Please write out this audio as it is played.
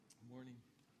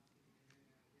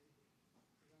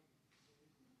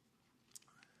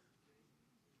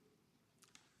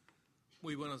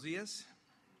Muy buenos días.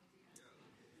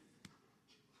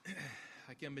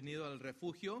 Aquí han venido al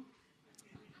refugio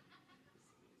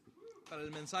para el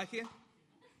mensaje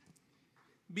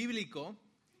bíblico.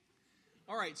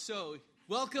 All right, so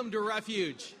welcome to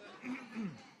Refuge.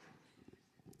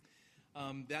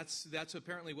 That's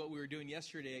apparently what we were doing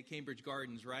yesterday at Cambridge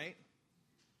Gardens, right?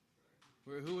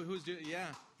 Who's doing? Yeah,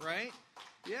 right.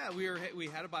 Yeah, we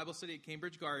had a Bible study at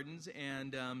Cambridge Gardens,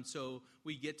 and so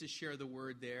we get to share the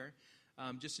word there,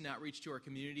 just an outreach to our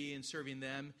community and serving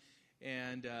them.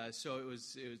 And so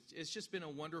it's just been a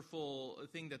wonderful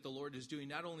thing that the Lord is doing,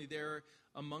 not only there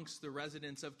amongst the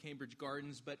residents of Cambridge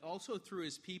Gardens, but also through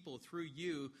His people, through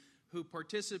you who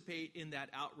participate in that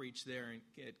outreach there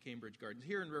at Cambridge Gardens,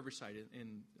 here in Riverside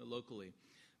and locally.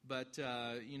 But,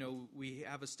 we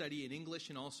have a study in English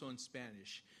and also in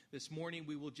Spanish. This morning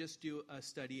we will just do a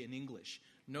study in English.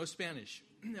 No Spanish.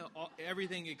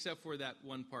 Everything except for that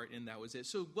one part, and that was it.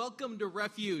 So welcome to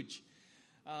Refuge.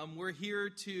 We're here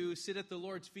to sit at the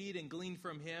Lord's feet and glean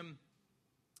from Him.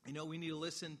 We need to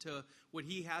listen to what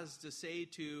He has to say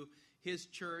to His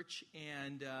church,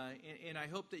 and I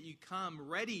hope that you come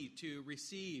ready to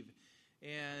receive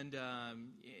and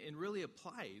really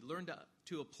apply, learn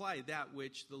to apply that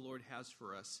which the Lord has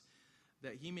for us,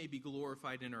 that He may be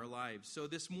glorified in our lives. So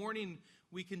this morning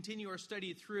we continue our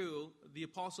study through the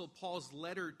Apostle Paul's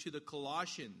letter to the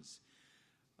Colossians.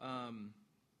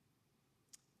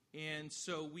 And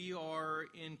so we are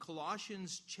in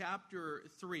Colossians chapter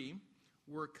 3.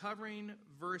 We're covering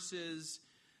verses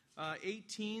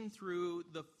 18 through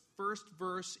the first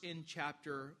verse in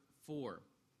chapter 4.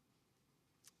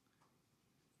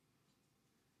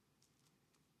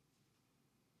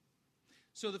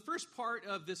 So the first part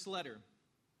of this letter,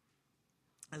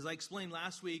 as I explained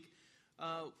last week,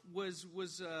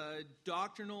 was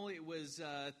doctrinal. It was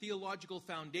a theological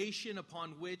foundation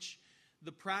upon which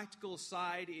the practical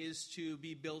side is to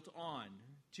be built on,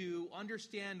 to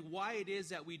understand why it is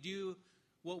that we do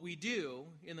what we do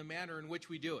in the manner in which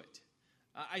we do it.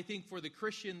 I think for the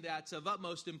Christian that's of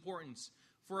utmost importance,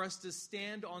 for us to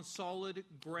stand on solid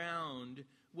ground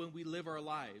when we live our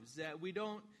lives, that we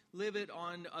don't live it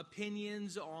on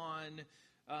opinions, on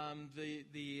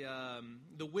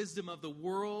the wisdom of the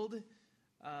world.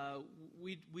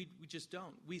 We just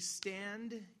don't. We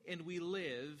stand and we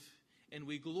live and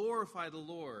we glorify the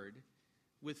Lord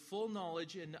with full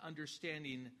knowledge and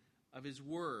understanding of His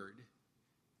Word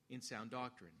in sound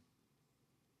doctrine.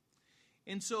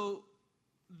 And so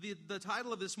the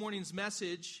title of this morning's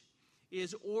message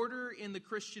is Order in the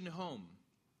Christian Home.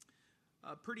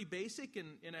 Pretty basic,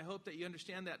 and I hope that you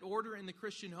understand that order in the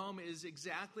Christian home is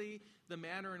exactly the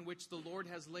manner in which the Lord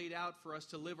has laid out for us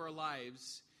to live our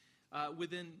lives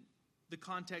within the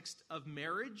context of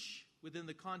marriage, within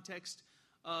the context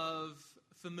of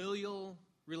familial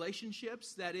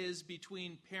relationships, that is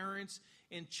between parents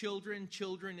and children,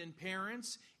 children and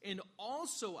parents, and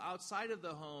also outside of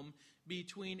the home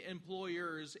between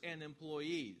employers and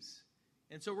employees.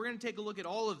 And so we're going to take a look at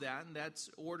all of that, and that's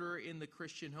order in the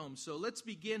Christian home. So let's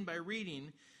begin by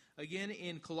reading again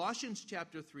in Colossians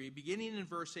chapter 3, beginning in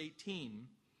verse 18.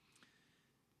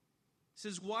 It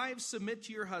says, "Wives, submit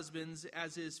to your husbands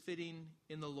as is fitting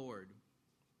in the Lord.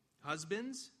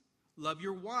 Husbands, love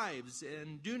your wives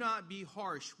and do not be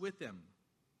harsh with them.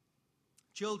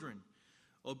 Children,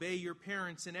 obey your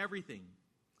parents in everything,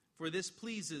 for this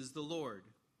pleases the Lord.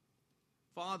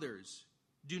 Fathers,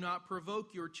 do not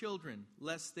provoke your children,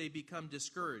 lest they become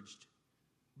discouraged.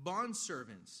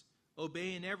 Bondservants,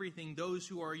 obey in everything those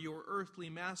who are your earthly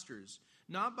masters,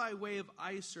 not by way of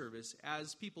eye service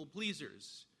as people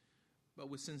pleasers, but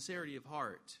with sincerity of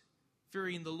heart,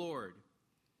 fearing the Lord.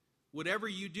 Whatever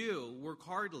you do, work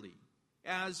heartily,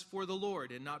 as for the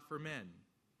Lord and not for men,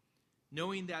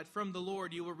 knowing that from the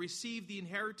Lord you will receive the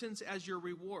inheritance as your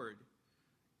reward.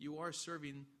 You are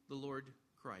serving the Lord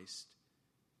Christ.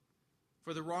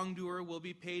 For the wrongdoer will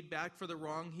be paid back for the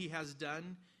wrong he has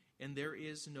done, and there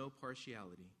is no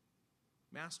partiality.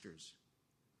 Masters,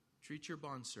 treat your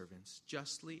bondservants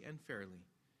justly and fairly,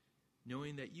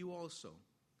 knowing that you also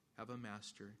have a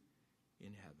master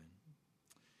in heaven."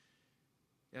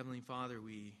 Heavenly Father,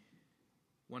 we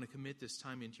want to commit this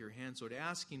time into your hands, Lord,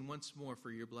 asking once more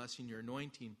for your blessing, your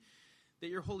anointing, that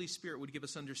your Holy Spirit would give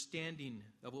us understanding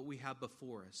of what we have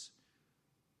before us.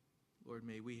 Lord,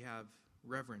 may we have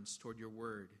reverence toward your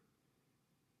word.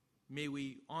 May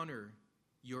we honor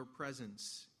your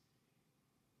presence.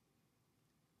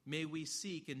 May we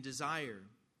seek and desire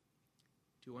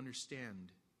to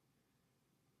understand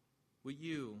what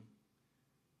you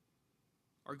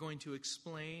are going to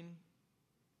explain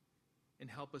and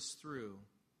help us through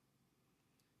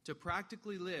to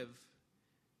practically live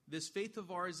this faith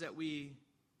of ours that we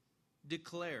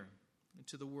declare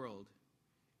to the world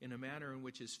in a manner in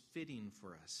which is fitting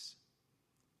for us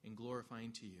and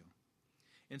glorifying to you.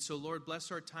 And so, Lord,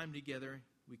 bless our time together.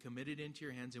 We commit it into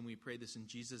your hands, and we pray this in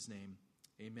Jesus' name.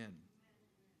 Amen.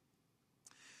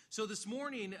 So this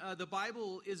morning, the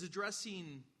Bible is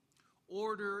addressing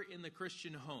order in the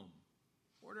Christian home.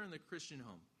 Order in the Christian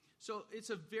home. So it's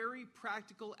a very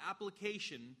practical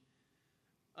application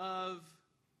of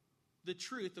the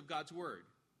truth of God's Word.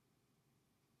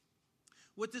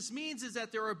 What this means is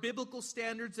that there are biblical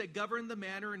standards that govern the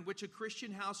manner in which a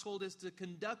Christian household is to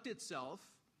conduct itself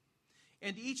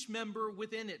and each member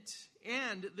within it.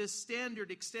 And this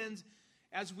standard extends,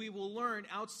 as we will learn,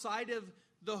 outside of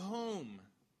the home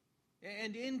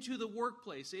and into the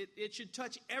workplace. It should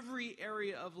touch every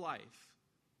area of life,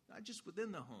 not just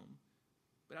within the home,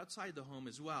 but outside the home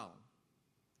as well.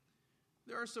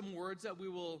 There are some words that we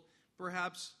will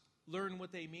perhaps learn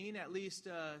what they mean, at least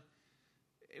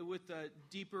with a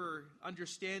deeper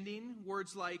understanding.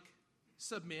 Words like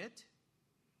submit,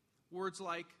 words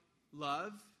like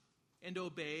love and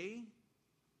obey,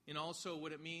 and also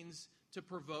what it means to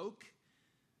provoke,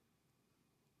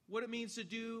 what it means to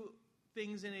do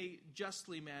things in a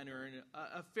justly manner, in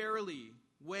a fairly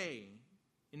way,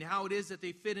 and how it is that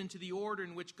they fit into the order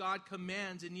in which God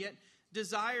commands and yet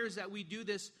desires that we do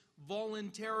this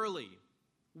voluntarily,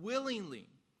 willingly,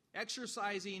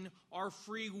 exercising our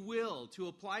free will to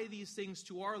apply these things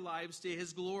to our lives to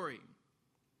His glory.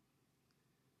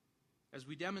 As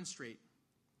we demonstrate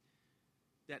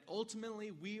that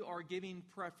ultimately we are giving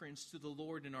preference to the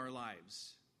Lord in our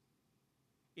lives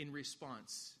in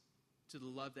response to the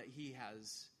love that He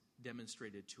has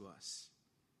demonstrated to us.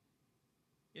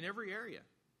 In every area.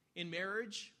 In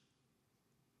marriage,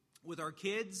 with our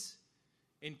kids,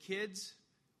 and kids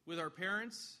with our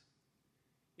parents,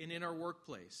 and in our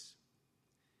workplace.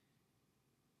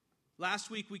 Last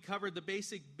week we covered the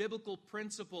basic biblical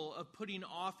principle of putting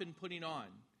off and putting on.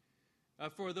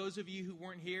 For those of you who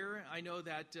weren't here, I know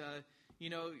that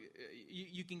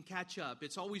you can catch up.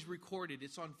 It's always recorded.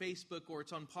 It's on Facebook or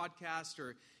it's on podcast,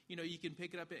 or you can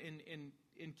pick it up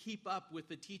and keep up with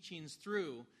the teachings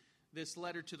through this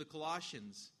letter to the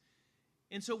Colossians.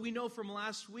 And so we know from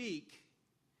last week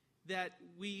that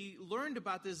we learned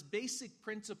about this basic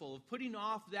principle of putting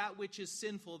off that which is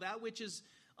sinful, that which is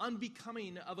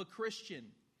unbecoming of a Christian,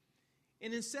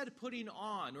 and instead putting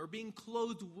on or being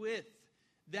clothed with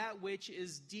that which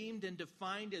is deemed and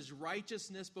defined as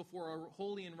righteousness before a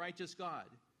holy and righteous God,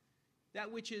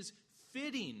 that which is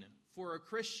fitting for a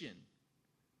Christian.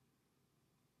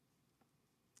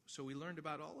 So we learned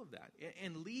about all of that.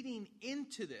 And leading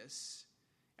into this,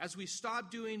 as we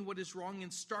stop doing what is wrong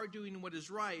and start doing what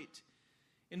is right,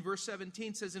 in verse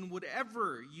 17 says, "And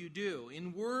whatever you do,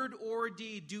 in word or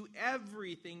deed, do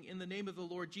everything in the name of the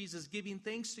Lord Jesus, giving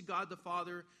thanks to God the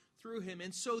Father through Him."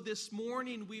 And so this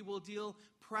morning we will deal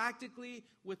practically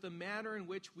with the manner in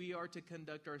which we are to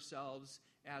conduct ourselves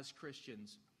as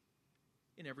Christians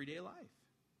in everyday life.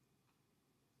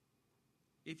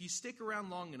 If you stick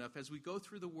around long enough as we go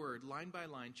through the Word, line by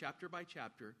line, chapter by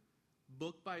chapter,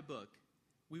 book by book,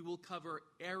 we will cover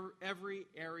every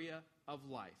area of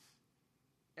life.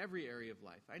 Every area of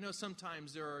life. I know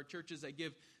sometimes there are churches that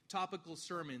give topical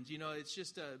sermons. It's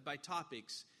just by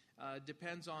topics.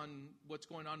 Depends on what's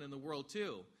going on in the world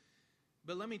too.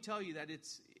 But let me tell you that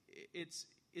it's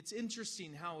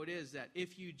interesting how it is that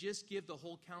if you just give the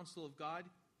whole counsel of God,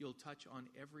 you'll touch on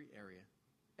every area,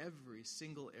 every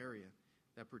single area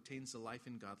that pertains to life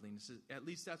and godliness. At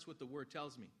least that's what the Word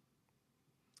tells me,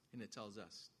 and it tells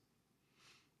us.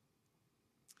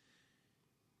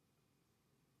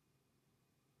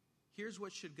 Here's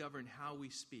what should govern how we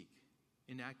speak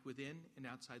and act within and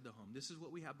outside the home. This is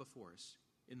what we have before us.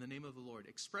 In the name of the Lord,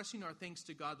 expressing our thanks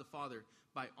to God the Father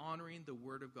by honoring the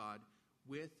Word of God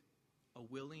with a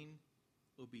willing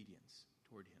obedience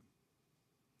toward Him.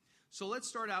 So let's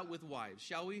start out with wives,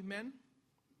 shall we, men?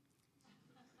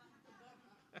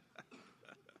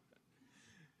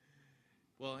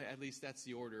 Well, at least that's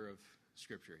the order of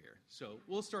Scripture here. So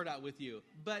we'll start out with you.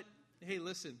 But, hey,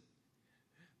 listen,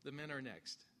 the men are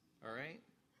next, all right?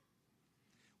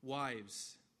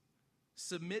 Wives,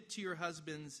 submit to your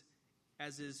husbands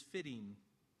as is fitting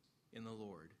in the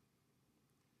Lord.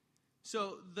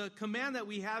 So the command that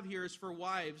we have here is for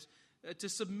wives to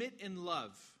submit in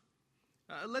love.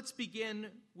 Let's begin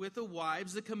with the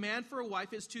wives. The command for a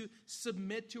wife is to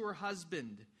submit to her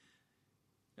husband.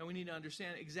 Now we need to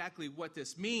understand exactly what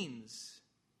this means.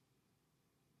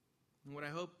 And what I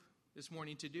hope this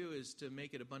morning to do is to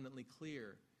make it abundantly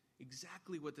clear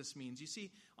exactly what this means. You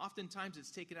see, oftentimes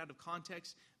it's taken out of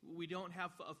context. We don't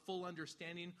have a full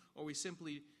understanding, or we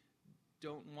simply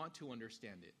don't want to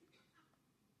understand it.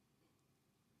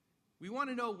 We want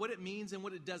to know what it means and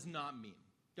what it does not mean,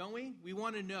 don't we? We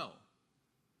want to know.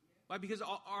 Why? Because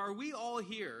are we all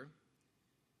here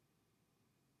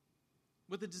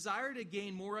with a desire to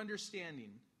gain more understanding,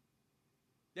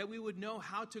 that we would know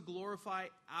how to glorify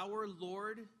our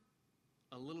Lord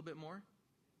a little bit more?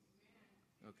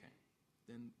 Okay,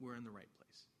 then we're in the right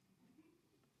place.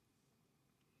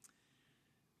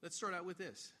 Let's start out with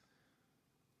this.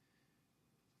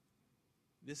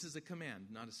 This is a command,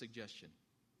 not a suggestion.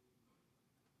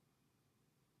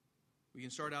 We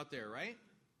can start out there, right?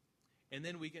 And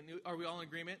then are we all in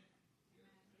agreement?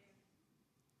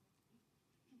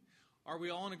 Are we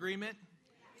all in agreement?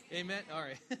 Amen? All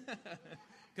right.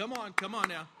 Come on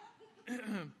now.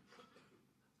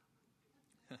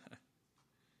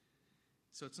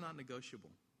 So it's not negotiable.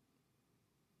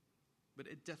 But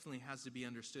it definitely has to be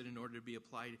understood in order to be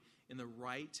applied in the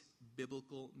right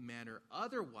biblical manner.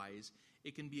 Otherwise,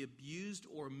 it can be abused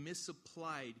or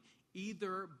misapplied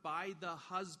either by the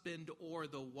husband or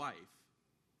the wife.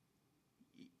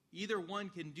 Either one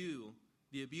can do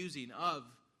the abusing of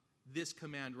this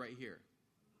command right here.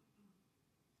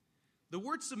 The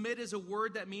word submit is a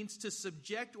word that means to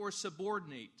subject or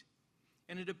subordinate.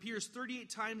 And it appears 38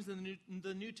 times in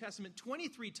the New Testament,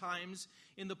 23 times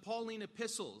in the Pauline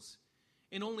epistles,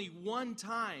 and only one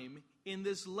time in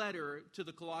this letter to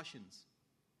the Colossians.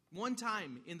 One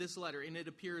time in this letter, and it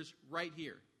appears right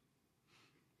here.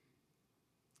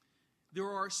 There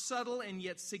are subtle and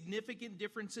yet significant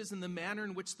differences in the manner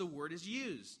in which the word is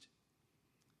used.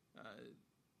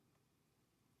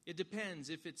 It depends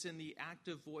if it's in the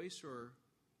active voice or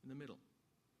in the middle.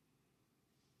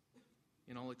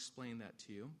 And I'll explain that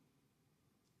to you.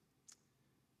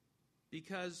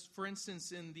 Because, for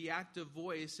instance, in the active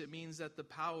voice, it means that the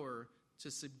power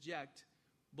to subject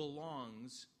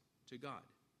belongs to God.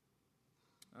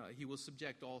 He will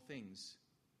subject all things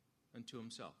unto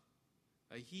himself.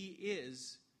 He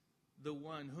is the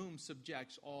one whom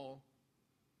subjects all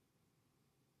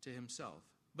to himself.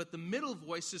 But the middle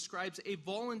voice describes a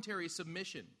voluntary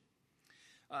submission.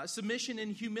 Submission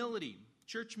in humility.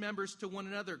 Church members to one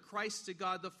another, Christ to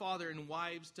God the Father, and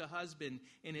wives to husband.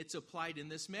 And it's applied in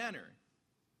this manner.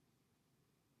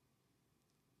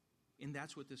 And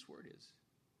that's what this word is.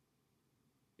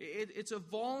 It's a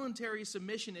voluntary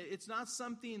submission. It's not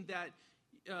something that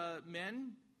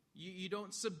men, you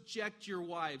don't subject your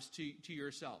wives to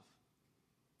yourself.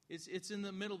 It's in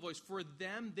the middle voice. For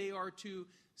them, they are to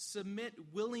submit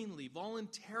willingly,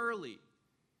 voluntarily,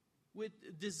 with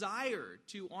desire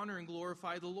to honor and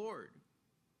glorify the Lord.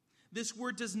 This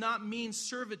word does not mean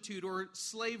servitude or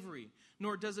slavery,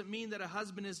 nor does it mean that a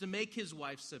husband is to make his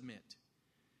wife submit.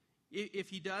 If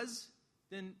he does,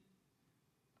 then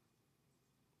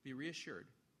be reassured.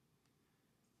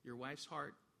 Your wife's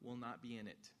heart will not be in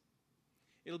it.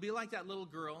 It'll be like that little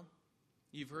girl.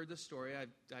 You've heard the story.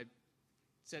 I've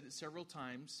said it several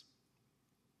times.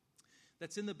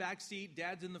 That's in the back seat.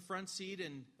 Dad's in the front seat.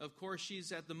 And, of course,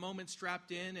 she's at the moment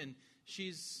strapped in. And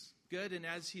she's good. And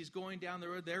as he's going down the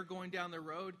road, they're going down the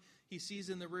road. He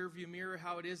sees in the rearview mirror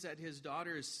how it is that his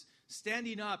daughter is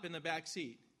standing up in the back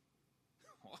seat.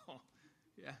 Oh,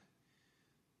 yeah.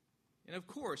 And, of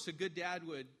course, a good dad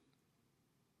would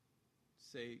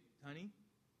say, honey,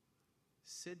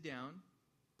 sit down,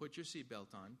 put your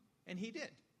seatbelt on. And he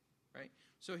did, right?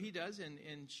 So he does,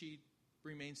 and she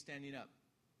remains standing up.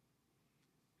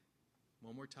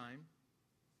 One more time.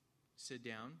 Sit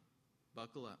down,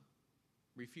 buckle up.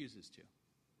 Refuses to.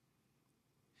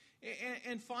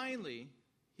 And finally,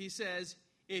 he says,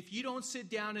 if you don't sit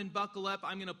down and buckle up,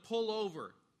 I'm going to pull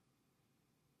over.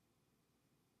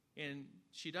 And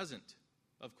she doesn't,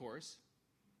 of course.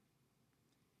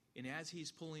 And as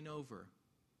he's pulling over,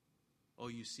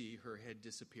 you see her head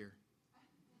disappear.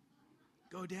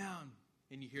 Go down.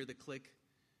 And you hear the click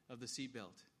of the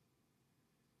seatbelt.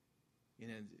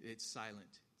 And it's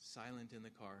silent in the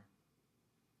car.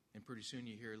 And pretty soon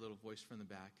you hear a little voice from the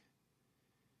back.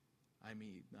 I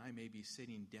may be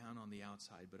sitting down on the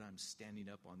outside, but I'm standing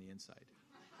up on the inside.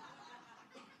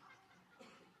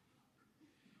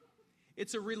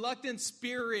 It's a reluctant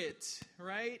spirit,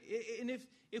 right? And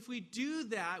if we do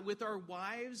that with our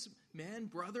wives, men,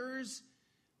 brothers,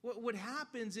 what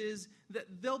happens is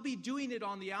that they'll be doing it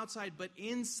on the outside, but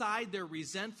inside they're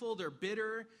resentful, they're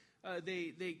bitter.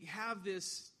 They have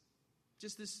this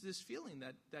feeling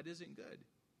that isn't good.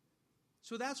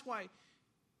 So that's why,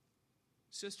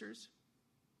 sisters,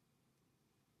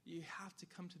 you have to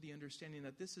come to the understanding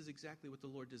that this is exactly what the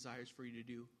Lord desires for you to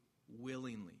do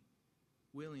willingly.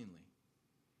 willingly,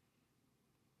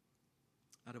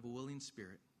 out of a willing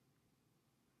spirit.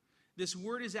 This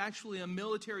word is actually a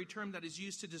military term that is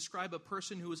used to describe a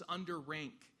person who is under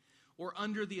rank or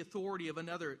under the authority of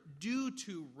another due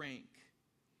to rank.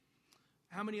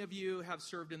 How many of you have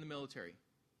served in the military?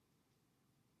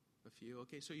 A few.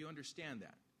 Okay, so you understand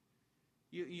that.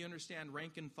 You understand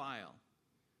rank and file.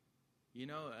 You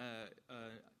know,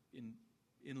 in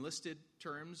enlisted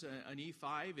terms, an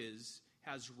E5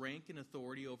 has rank and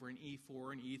authority over an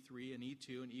E4, an E3, an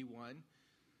E2, an E1.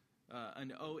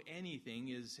 An O anything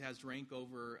has rank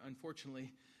over,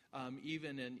 unfortunately,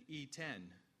 even an E10,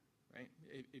 right?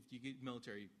 If you get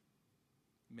military,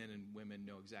 men and women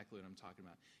know exactly what I'm talking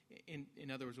about. In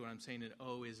other words, what I'm saying, an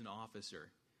O is an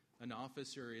officer. An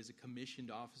officer is a commissioned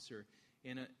officer.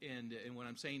 And what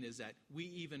I'm saying is that we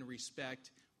even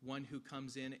respect one who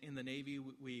comes in the Navy.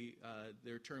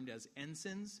 They're termed as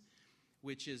ensigns,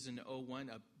 which is an O1,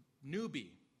 a newbie,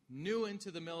 new into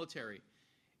the military.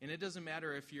 And it doesn't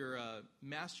matter if you're a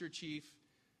master chief,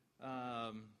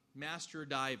 master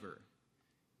diver,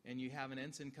 and you have an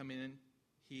ensign come in,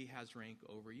 he has rank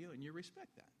over you, and you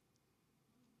respect that.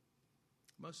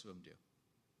 Most of them do.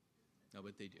 No,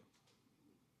 but they do.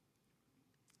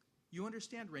 You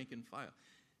understand rank and file.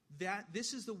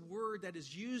 This is the word that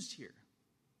is used here.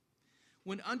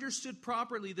 When understood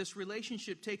properly, this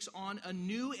relationship takes on a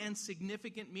new and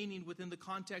significant meaning within the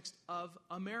context of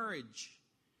a marriage.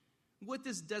 What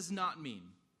this does not mean.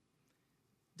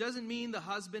 Doesn't mean the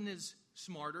husband is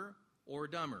smarter or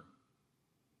dumber.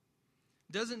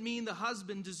 Doesn't mean the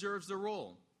husband deserves the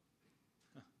role.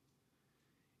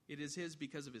 It is his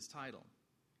because of his title.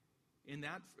 In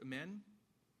that, men,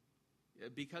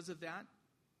 because of that,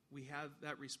 we have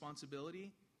that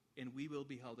responsibility, and we will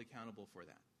be held accountable for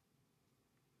that.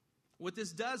 What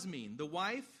this does mean, the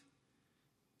wife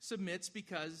submits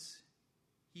because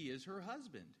he is her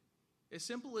husband. As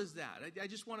simple as that. I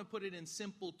just want to put it in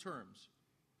simple terms.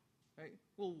 Right?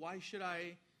 Well, why should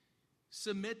I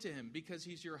submit to him? Because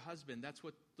he's your husband. That's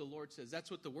what the Lord says.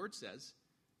 That's what the Word says.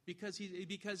 Because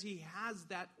he has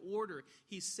that order.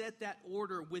 He set that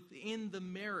order within the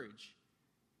marriage.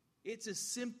 It's as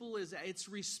simple as that. It's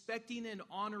respecting and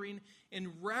honoring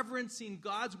and reverencing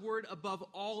God's Word above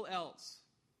all else.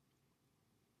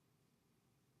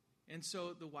 And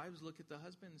so the wives look at the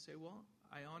husband and say, well,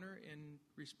 I honor and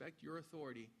respect your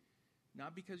authority,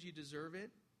 not because you deserve it,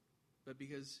 but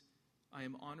because I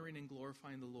am honoring and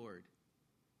glorifying the Lord.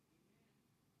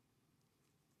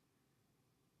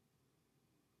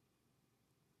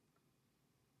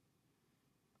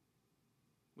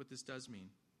 What this does mean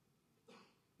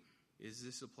is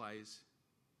this applies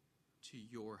to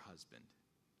your husband.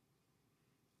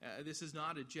 This is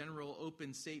not a general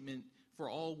open statement for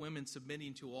all women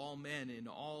submitting to all men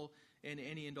in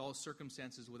any and all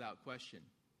circumstances without question.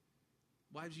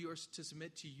 Wives, you are to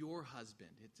submit to your husband.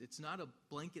 It's not a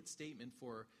blanket statement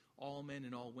for all men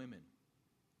and all women.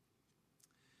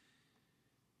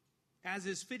 As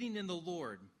is fitting in the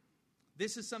Lord,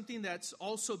 this is something that's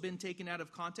also been taken out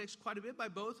of context quite a bit by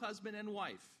both husband and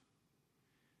wife.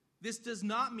 This does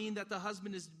not mean that the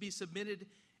husband is to be submitted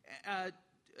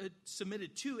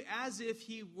to as if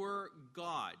he were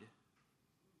God.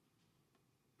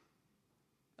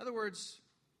 In other words,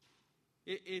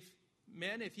 if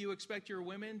you expect your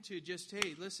women to just,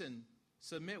 hey, listen,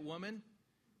 submit, woman.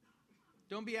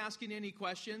 Don't be asking any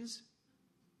questions.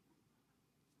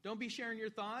 Don't be sharing your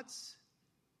thoughts.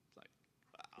 It's like,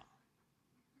 wow.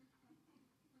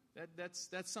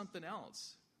 That's something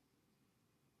else.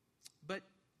 But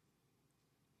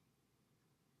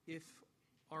if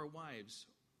our wives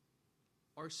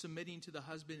are submitting to the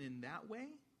husband in that way,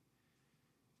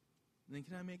 then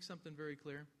can I make something very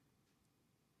clear?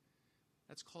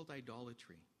 That's called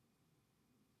idolatry.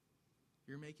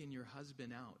 You're making your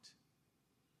husband out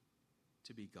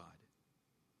to be God.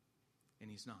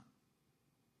 And he's not.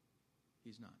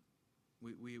 He's not.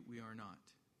 We are not.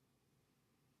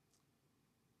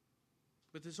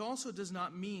 But this also does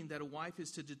not mean that a wife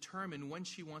is to determine when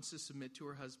she wants to submit to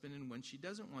her husband and when she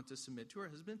doesn't want to submit to her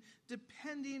husband,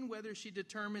 depending whether she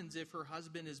determines if her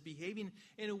husband is behaving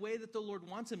in a way that the Lord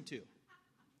wants him to.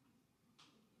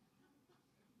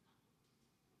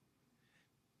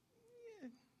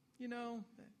 You know,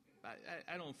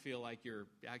 I don't feel like you're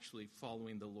actually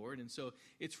following the Lord. And so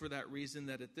it's for that reason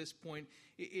that at this point,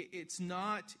 it's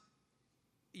not,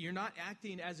 you're not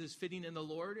acting as is fitting in the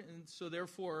Lord. And so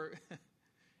therefore,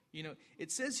 you know,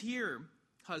 it says here,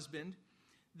 husband,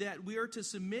 that we are to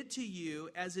submit to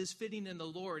you as is fitting in the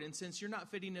Lord. And since you're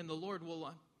not fitting in the Lord,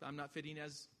 well, I'm not fitting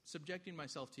as subjecting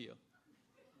myself to you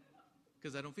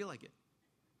because I don't feel like it.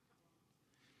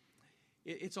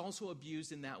 it's also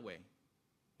abused in that way,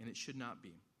 and it should not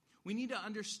be. We need to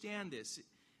understand this,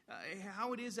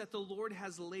 how it is that the Lord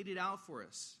has laid it out for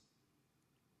us.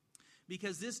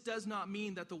 Because this does not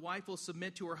mean that the wife will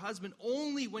submit to her husband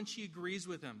only when she agrees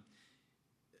with him.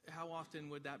 How often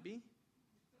would that be?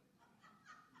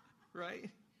 Right?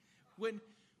 When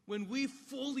we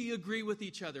fully agree with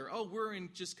each other, we're in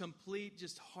just complete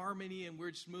harmony and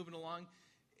we're just moving along.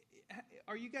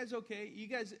 Are you guys okay? You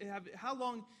guys how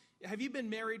long have you been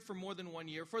married for more than 1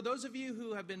 year? For those of you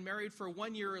who have been married for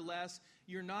 1 year or less,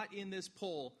 you're not in this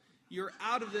poll. You're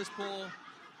out of this poll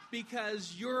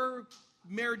because your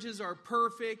marriages are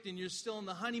perfect and you're still in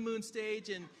the honeymoon stage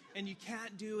and you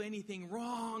can't do anything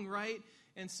wrong, right?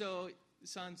 And so,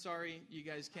 son, sorry, you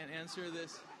guys can't answer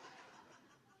this.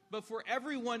 But for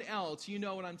everyone else, you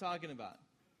know what I'm talking about,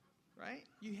 right?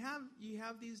 You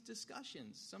have these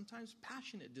discussions, sometimes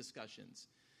passionate discussions,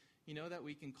 that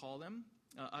we can call them.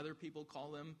 Other people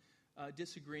call them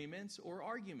disagreements or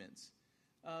arguments.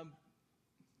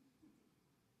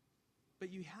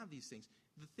 But you have these things.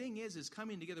 The thing is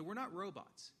coming together. We're not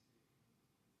robots.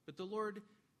 But the Lord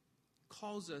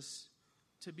calls us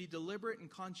to be deliberate and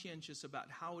conscientious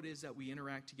about how it is that we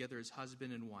interact together as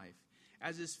husband and wife.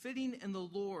 As is fitting in the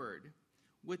Lord,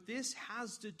 what this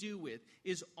has to do with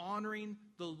is honoring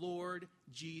the Lord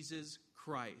Jesus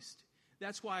Christ.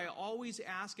 That's why I always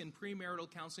ask in premarital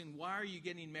counseling, why are you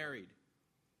getting married?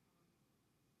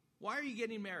 Why are you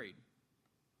getting married?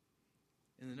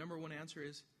 And the number one answer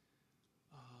is,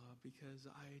 because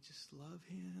I just love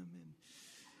him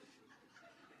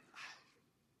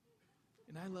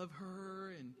and I love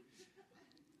her and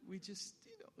we just,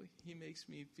 he makes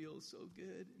me feel so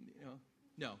good. And,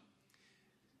 no.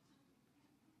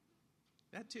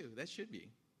 That too, that should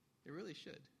be. It really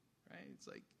should, right? It's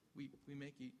like we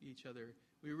make each other,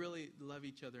 we really love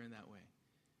each other in that way.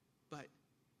 But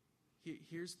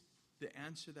here's the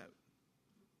answer that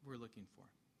we're looking for.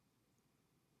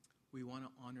 We want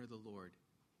to honor the Lord.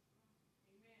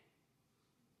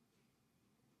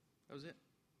 That was it.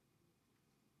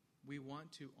 We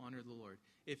want to honor the Lord.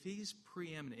 If he's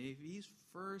preeminent, if he's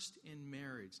first in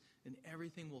marriage, then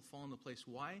everything will fall into place.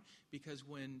 Why? Because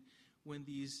when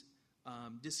these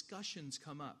discussions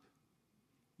come up,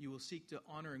 you will seek to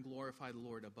honor and glorify the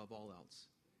Lord above all else.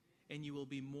 And you will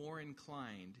be more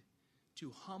inclined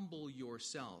to humble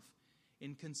yourself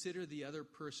and consider the other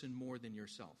person more than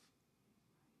yourself.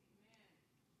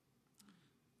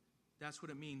 That's what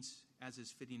it means as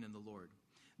is fitting in the Lord.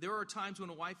 There are times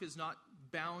when a wife is not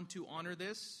bound to honor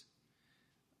this.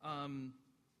 Number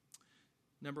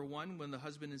one, when the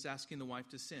husband is asking the wife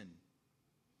to sin.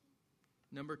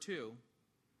 Number two,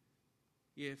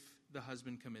 if the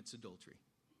husband commits adultery.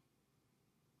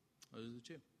 Those are the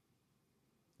two.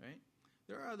 Right?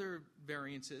 There are other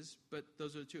variances, but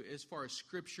those are the two as far as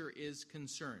Scripture is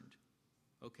concerned.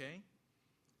 Okay?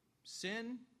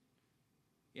 Sin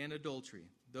and adultery.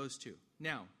 Those two.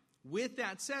 Now, with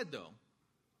that said, though,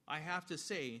 I have to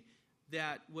say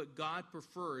that what God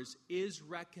prefers is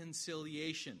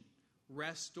reconciliation,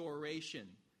 restoration.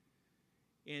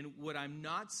 And what I'm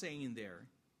not saying there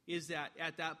is that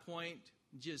at that point,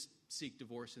 just seek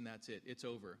divorce and that's it. It's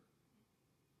over.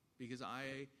 Because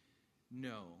I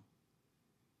know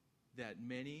that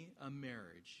many a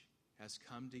marriage has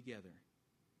come together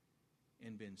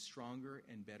and been stronger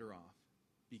and better off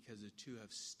because the two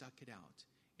have stuck it out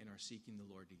and are seeking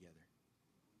the Lord together.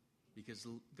 Because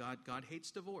God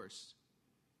hates divorce,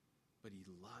 but he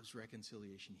loves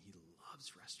reconciliation. He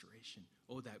loves restoration.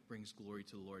 Oh, that brings glory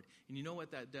to the Lord. And you know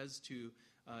what that does to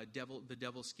the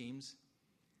devil's schemes?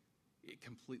 It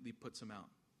completely puts them out.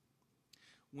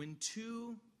 When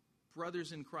two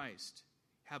brothers in Christ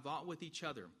have aught with each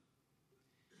other,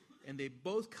 and they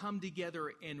both come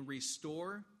together and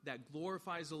restore, that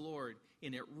glorifies the Lord,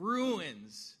 and it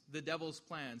ruins the devil's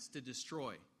plans to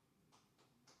destroy.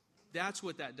 That's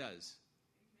what that does.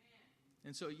 Amen.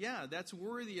 And so, that's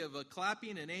worthy of a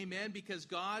clapping and amen because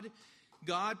God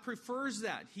prefers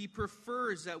that. He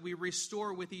prefers that we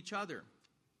restore with each other.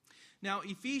 Now,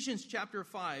 Ephesians chapter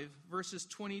 5, verses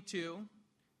 22,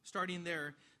 starting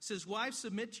there, says, "Wives,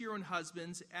 submit to your own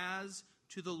husbands as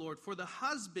to the Lord. For the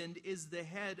husband is the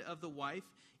head of the wife,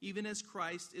 even as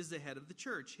Christ is the head of the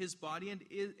church, his body,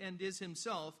 and is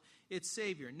himself its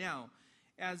Savior. Now,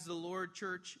 as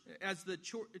the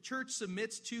church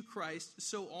submits to Christ,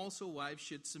 so also wives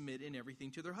should submit in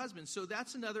everything to their husbands." So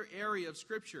that's another area of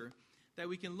Scripture that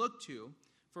we can look to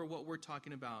for what we're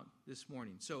talking about this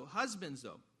morning. So husbands,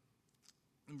 though,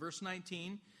 in verse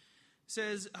 19,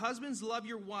 says, "Husbands, love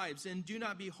your wives and do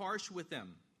not be harsh with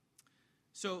them."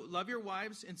 So love your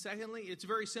wives. And secondly, it's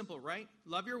very simple, right?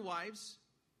 Love your wives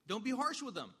Don't be harsh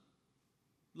with them.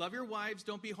 Love your wives.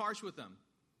 Don't be harsh with them.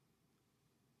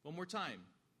 One more time.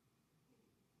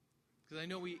 Because I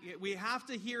know we have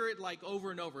to hear it like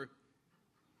over and over.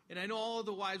 And I know all of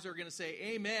the wives are going to say,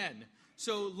 amen.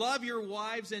 So love your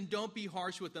wives and don't be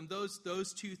harsh with them.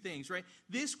 Those two things, right?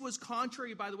 This was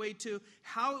contrary, by the way, to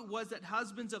how it was that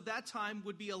husbands of that time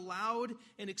would be allowed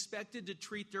and expected to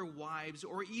treat their wives,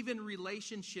 or even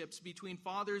relationships between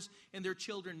fathers and their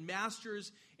children,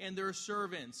 masters and their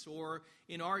servants, or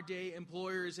in our day,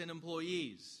 employers and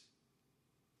employees.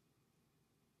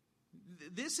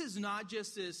 This is not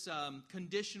just this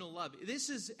conditional love. This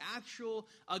is actual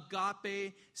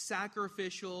agape,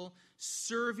 sacrificial,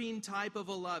 serving type of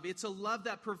a love. It's a love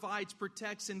that provides,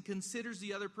 protects, and considers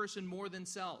the other person more than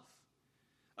self.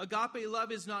 Agape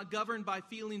love is not governed by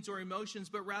feelings or emotions,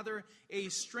 but rather a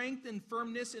strength and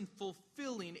firmness in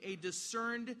fulfilling a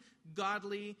discerned,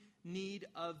 godly need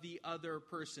of the other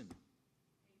person.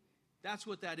 That's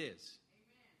what that is.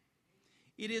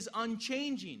 It is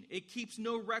unchanging. It keeps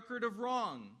no record of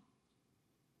wrong.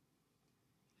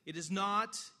 It is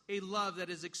not a love that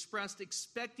is expressed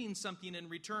expecting something in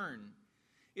return.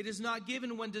 It is not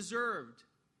given when deserved,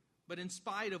 but in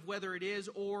spite of whether it is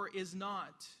or is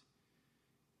not.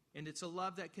 And it's a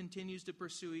love that continues to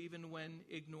pursue even when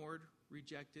ignored,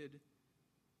 rejected,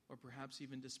 or perhaps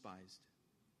even despised.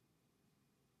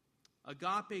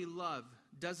 Agape love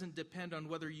doesn't depend on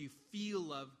whether you feel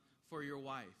love for your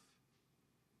wife.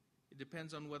 It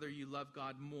depends on whether you love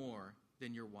God more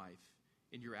than your wife,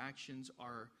 and your actions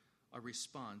are a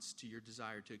response to your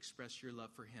desire to express your love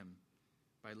for Him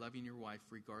by loving your wife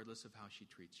regardless of how she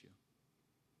treats you.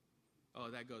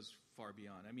 Oh, that goes far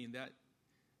beyond. I mean,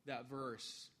 that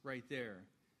verse right there,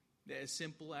 as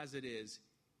simple as it is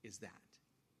that.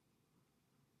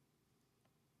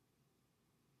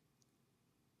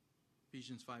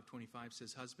 Ephesians 5:25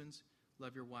 says, "Husbands,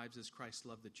 love your wives as Christ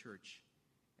loved the church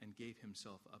and gave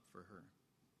Himself up for her."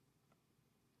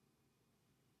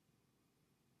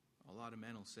 A lot of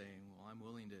men will say, well, I'm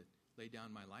willing to lay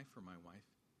down my life for my wife.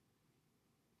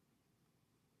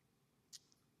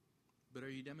 But are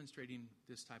you demonstrating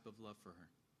this type of love for her?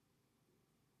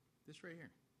 This right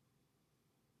here.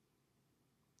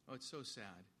 Oh, it's so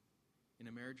sad in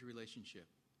a marriage relationship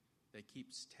that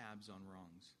keeps tabs on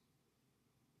wrongs.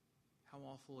 How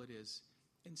awful it is.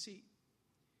 And see,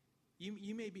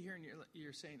 you may be here and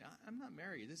you're saying, I'm not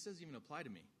married. This doesn't even apply to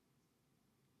me.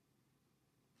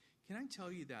 Can I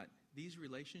tell you that these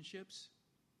relationships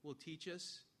will teach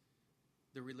us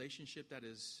the relationship that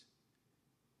is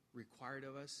required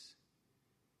of us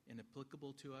and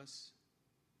applicable to us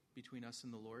between us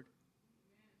and the Lord?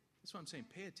 That's what I'm saying.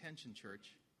 Pay attention,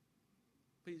 church.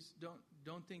 Please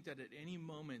don't think that at any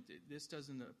moment this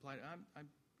doesn't apply.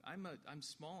 I'm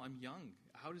small. I'm young.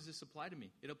 How does this apply to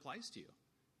me? It applies to you.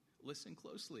 Listen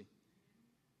closely.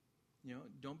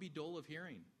 Don't be dull of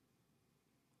hearing.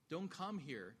 Don't come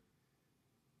here,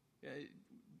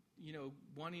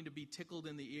 wanting to be tickled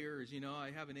in the ears. I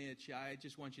have an itch. I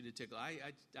just want you to tickle.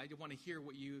 I want to hear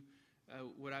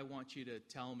what I want you to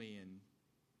tell me, and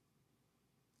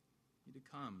you to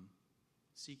come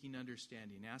seeking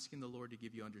understanding, asking the Lord to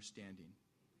give you understanding.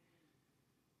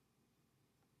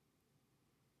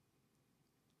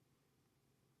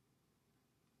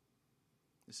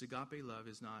 This agape love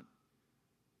is not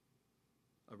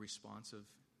a responsive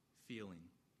feeling.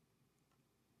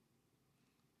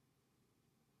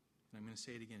 And I'm going to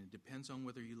say it again. It depends on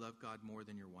whether you love God more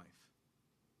than your wife.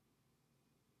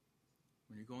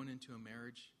 When you're going into a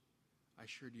marriage, I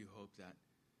sure do hope that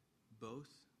both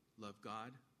love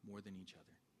God more than each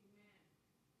other. Amen.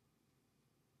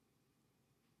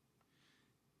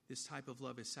 This type of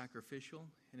love is sacrificial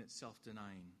and it's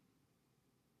self-denying.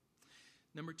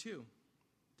 Number 2,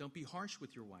 don't be harsh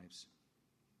with your wives.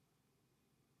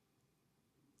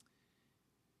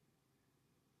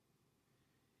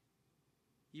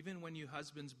 Even when you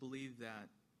husbands believe that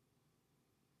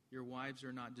your wives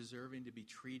are not deserving to be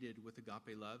treated with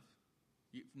agape love,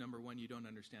 number 1, you don't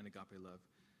understand agape love.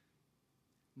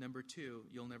 Number 2,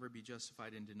 you'll never be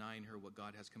justified in denying her what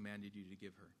God has commanded you to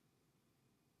give her.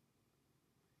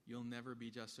 You'll never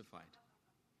be justified.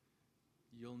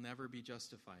 You'll never be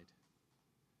justified.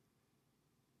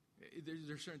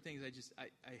 There's certain things I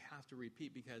have to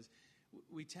repeat because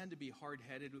we tend to be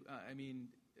hard-headed.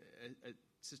 A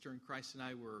sister in Christ and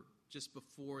I were just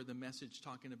before the message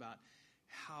talking about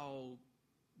how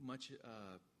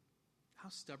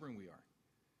stubborn we are.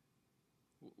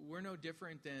 We're no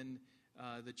different than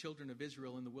the children of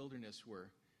Israel in the wilderness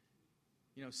were.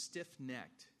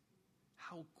 Stiff-necked.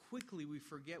 How quickly we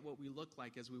forget what we look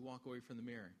like as we walk away from the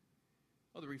mirror.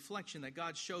 the reflection that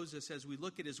God shows us as we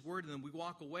look at His Word and then we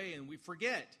walk away and we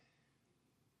forget.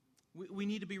 We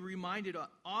need to be reminded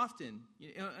often.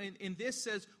 And this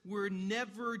says we're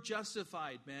never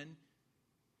justified, men.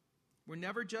 We're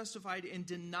never justified in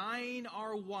denying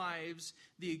our wives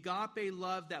the agape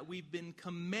love that we've been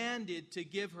commanded to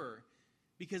give her,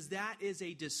 because that is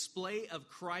a display of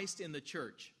Christ in the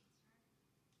church.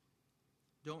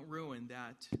 Don't ruin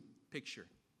that picture.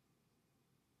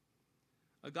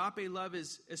 Agape love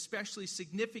is especially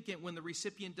significant when the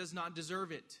recipient does not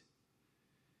deserve it.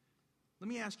 Let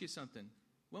me ask you something.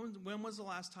 When was the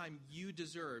last time you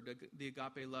deserved the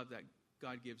agape love that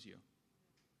God gives you?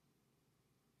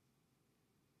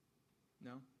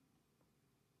 No?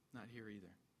 Not here either.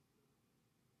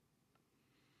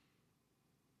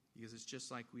 Because it's just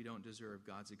like we don't deserve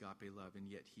God's agape love, and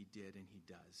yet He did and He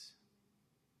does.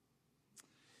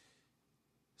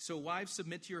 So wives,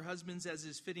 submit to your husbands as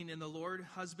is fitting in the Lord.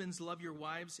 Husbands, love your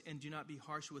wives and do not be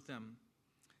harsh with them.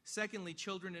 Secondly,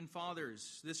 children and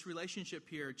fathers. This relationship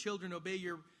here. Children, obey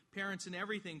your parents in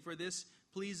everything, for this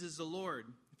pleases the Lord.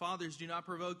 Fathers, do not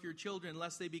provoke your children,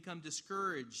 lest they become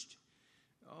discouraged.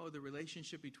 Oh, the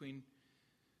relationship between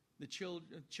the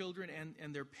children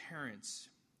and their parents.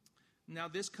 Now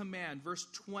this command, verse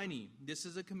 20, this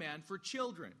is a command for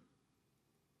children.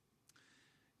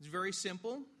 It's very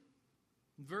simple.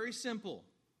 Very simple.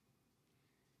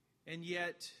 And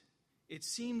yet, it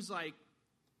seems like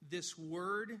this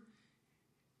word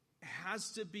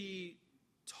has to be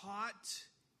taught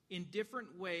in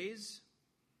different ways,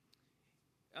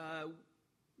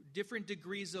 different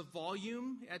degrees of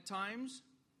volume at times,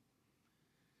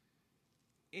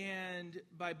 and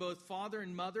by both father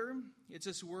and mother. It's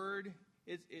this word,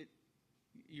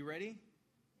 you ready?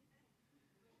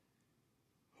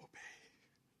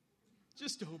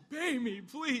 Just obey me,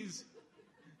 please.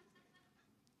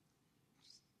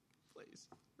 Please,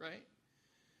 right?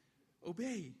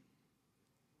 Obey.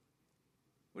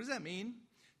 What does that mean?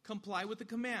 Comply with the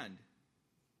command.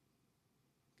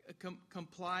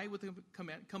 Comply with the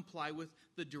command. Comply with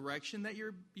the direction that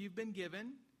you've been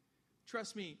given.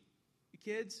 Trust me,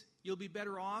 kids, you'll be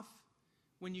better off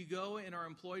when you go and are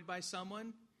employed by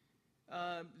someone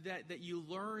that you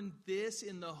learn this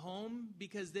in the home,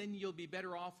 because then you'll be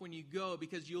better off when you go,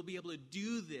 because you'll be able to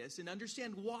do this and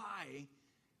understand why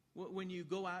when you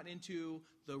go out into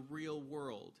the real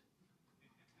world.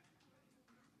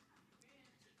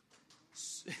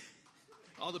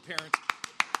 All the parents.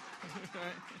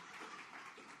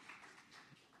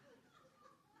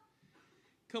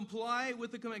 Comply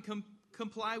with the command.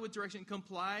 Comply with direction.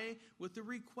 Comply with the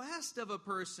request of a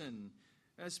person.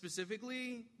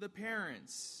 Specifically, the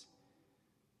parents.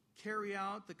 Carry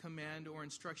out the command or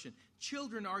instruction.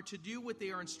 Children are to do what they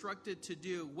are instructed to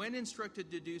do, when instructed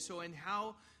to do so, and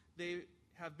how they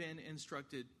have been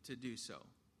instructed to do so.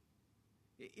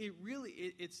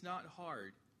 It's not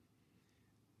hard.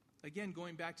 Again,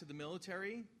 going back to the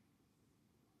military,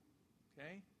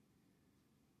 okay?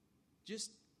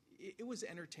 It was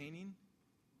entertaining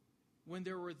when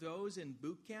there were those in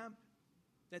boot camp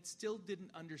that still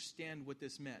didn't understand what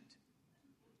this meant.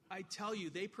 I tell you,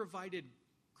 they provided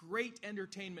great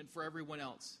entertainment for everyone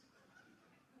else,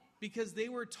 because they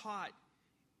were taught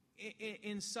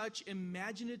in such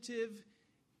imaginative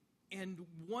and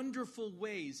wonderful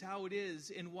ways how it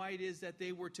is and why it is that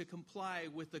they were to comply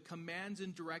with the commands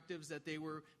and directives that they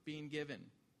were being given.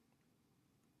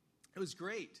 It was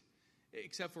great,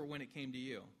 except for when it came to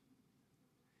you.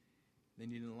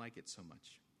 Then you didn't like it so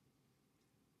much.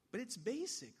 But it's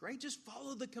basic, right? Just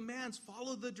follow the commands,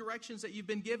 follow the directions that you've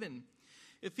been given.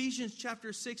 Ephesians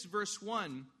chapter 6, verse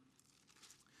 1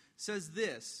 says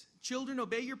this: Children,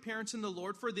 obey your parents in the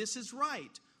Lord, for this is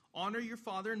right. Honor your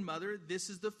father and mother. This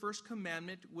is the first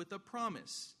commandment with a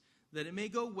promise, that it may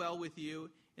go well with you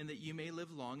and that you may live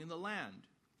long in the land.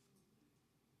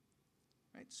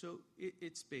 Right? So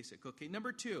it's basic. Okay,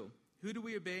 number 2, who do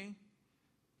we obey?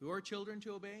 Who are children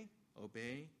to obey?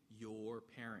 Obey your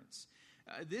parents.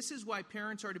 This is why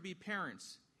parents are to be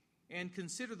parents and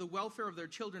consider the welfare of their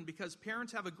children, because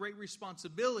parents have a great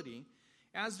responsibility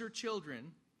as their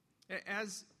children,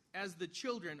 as the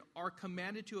children are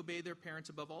commanded to obey their parents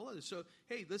above all others. So,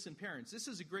 hey, listen, parents, this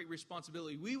is a great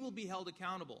responsibility. We will be held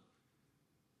accountable.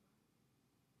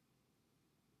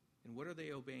 And what are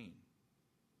they obeying?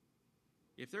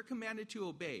 If they're commanded to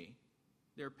obey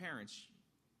their parents,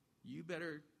 you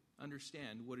better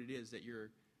understand what it is that you're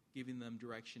giving them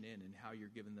direction in and how you're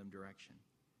giving them direction.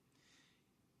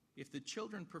 If the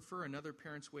children prefer another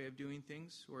parent's way of doing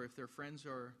things, or if their friends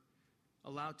are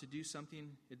allowed to do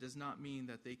something, it does not mean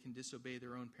that they can disobey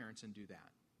their own parents and do that.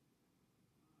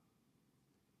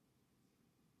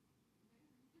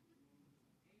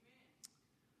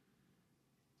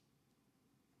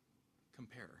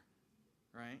 compare,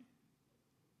 right?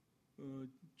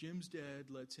 Jim's dad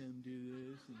lets him do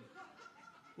this. And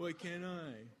why can't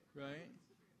I, right?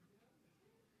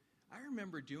 I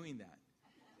remember doing that.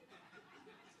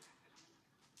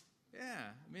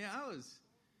 Yeah,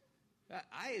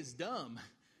 I is dumb,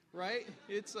 right?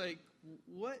 It's like,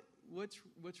 what's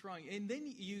wrong? And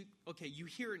then you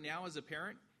hear it now as a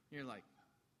parent, and you're like,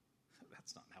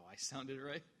 that's not how I sounded,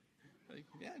 right? Like,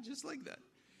 yeah, just like that.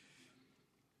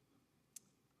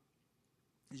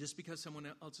 Just because someone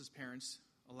else's parents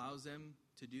allows them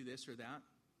to do this or that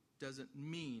doesn't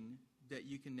mean that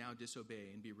you can now disobey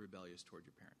and be rebellious toward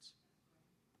your parents.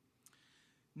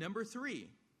 Number 3,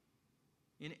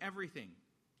 in everything,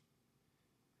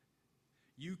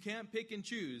 you can't pick and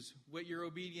choose what you're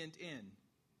obedient in.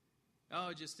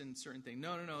 Oh, just in certain things.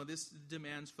 No. This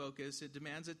demands focus. It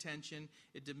demands attention.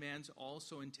 It demands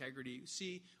also integrity.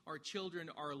 See, our children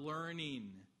are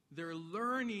learning. They're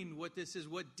learning what this is,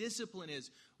 what discipline is,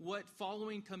 what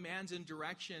following commands and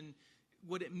direction,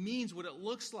 what it means, what it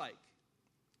looks like.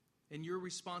 And you're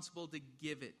responsible to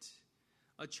give it.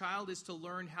 A child is to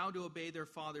learn how to obey their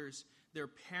fathers, their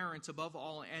parents above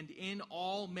all, and in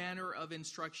all manner of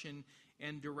instruction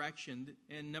and direction.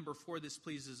 And number 4, this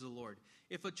pleases the Lord.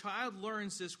 If a child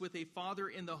learns this with a father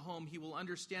in the home, he will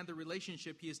understand the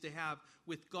relationship he is to have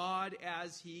with God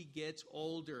as he gets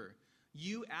older.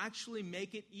 You actually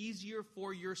make it easier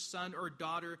for your son or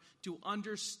daughter to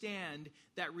understand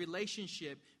that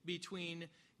relationship between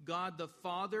God the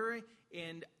Father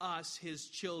and us, his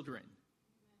children.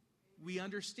 We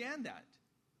understand that.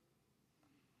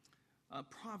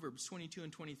 Proverbs 22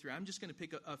 and 23. I'm just going to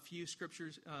pick a few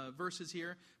verses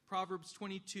here. Proverbs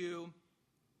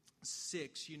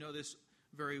 22:6. You know this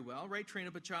very well, right? Train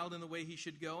up a child in the way he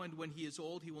should go, and when he is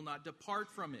old, he will not depart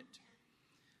from it.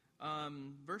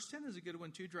 Verse 10 is a good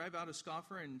one too. Drive out a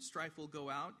scoffer, and strife will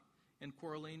go out, and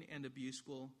quarreling and abuse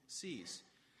will cease.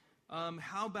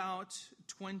 How about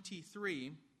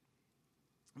 23,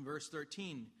 verse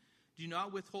 13? Do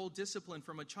not withhold discipline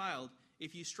from a child.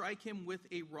 If you strike him with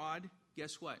a rod,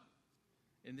 guess what?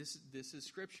 And this is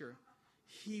scripture.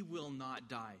 He will not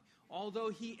die. Although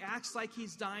he acts like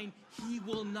he's dying, he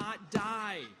will not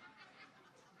die.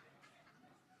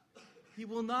 He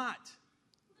will not.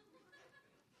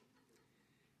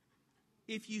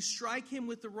 If you strike him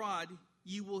with the rod,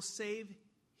 you will save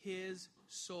his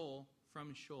soul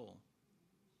from Sheol,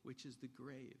 which is the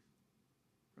grave,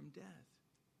 from death.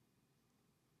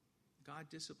 God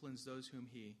disciplines those whom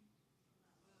he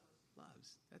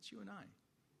loves. That's you and I.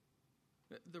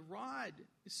 The rod,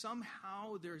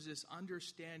 somehow there's this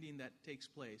understanding that takes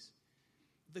place.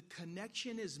 The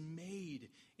connection is made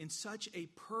in such a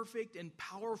perfect and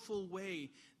powerful way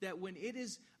that when it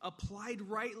is applied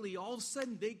rightly, all of a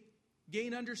sudden they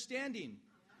gain understanding.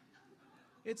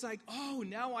 It's like, oh,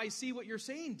 now I see what you're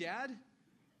saying, Dad.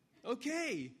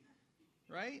 Okay.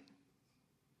 Right?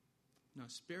 No,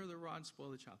 spare the rod, spoil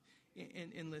the child.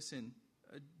 And listen,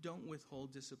 don't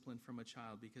withhold discipline from a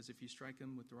child, because if you strike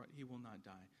him with the rod, he will not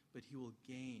die, but he will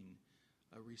gain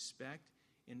a respect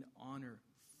and honor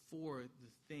for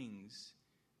the things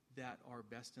that are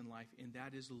best in life, and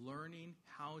that is learning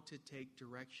how to take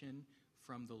direction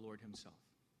from the Lord himself.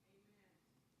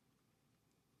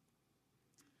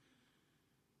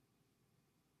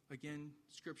 Again,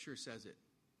 Scripture says it.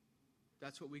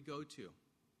 That's what we go to,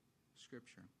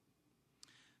 Scripture.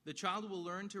 The child will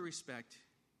learn to respect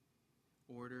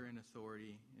order and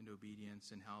authority and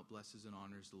obedience, and how it blesses and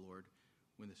honors the Lord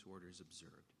when this order is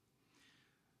observed.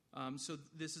 So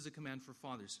this is a command for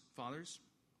fathers. Fathers,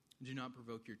 do not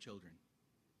provoke your children.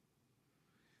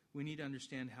 We need to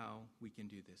understand how we can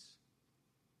do this.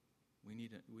 We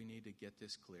need to get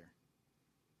this clear.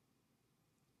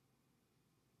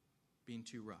 Being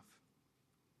too rough.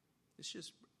 It's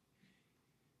just,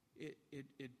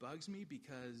 it bugs me,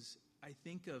 because I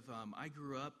think of, I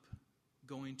grew up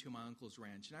going to my uncle's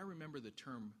ranch, and I remember the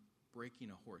term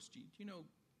breaking a horse. Do you know,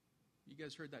 you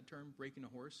guys heard that term, breaking a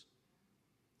horse?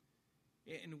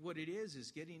 And what it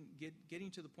is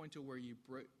getting to the point to where you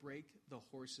break the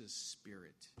horse's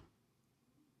spirit.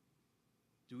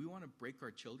 Do we want to break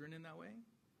our children in that way?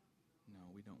 No,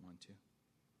 we don't want to.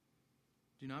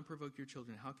 Do not provoke your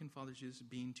children. How can fathers do this?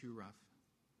 Being too rough.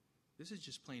 This is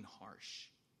just plain harsh.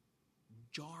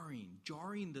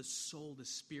 Jarring the soul, the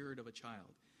spirit of a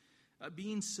child.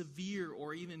 Being severe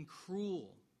or even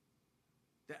cruel.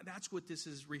 That's what this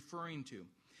is referring to.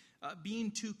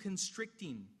 Being too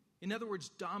constricting. In other words,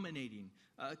 dominating,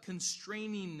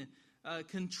 constraining,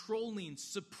 controlling,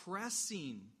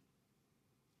 suppressing.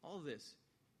 All of this.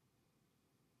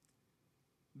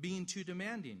 Being too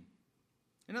demanding.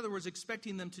 In other words,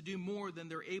 expecting them to do more than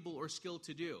they're able or skilled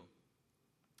to do.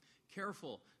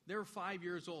 Careful, they're 5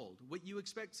 years old. What you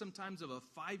expect sometimes of a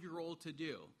 5-year-old to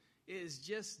do is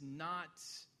just not,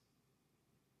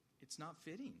 it's not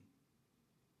fitting.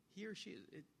 He or she is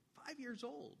 5 years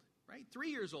old, right? 3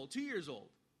 years old, 2 years old.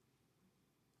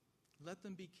 Let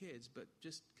them be kids, but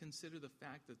just consider the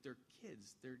fact that they're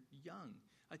kids. They're young.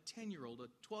 A 10-year-old,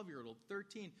 a 12-year-old,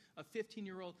 13, a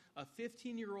 15-year-old. A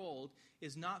 15-year-old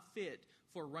is not fit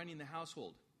for running the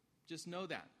household. Just know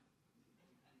that.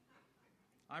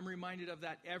 I'm reminded of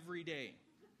that every day.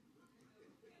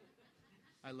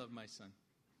 I love my son.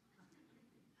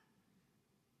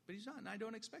 But he's not, and I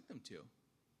don't expect them to.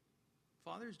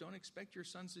 Fathers, don't expect your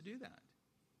sons to do that.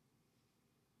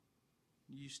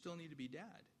 You still need to be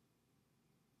dad.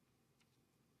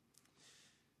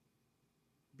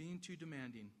 Being too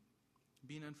demanding.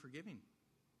 Being unforgiving.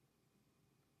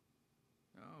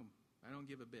 Oh, I don't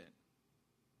give a bit.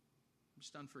 I'm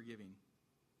just unforgiving.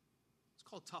 It's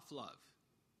called tough love,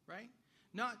 right?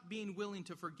 Not being willing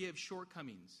to forgive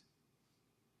shortcomings.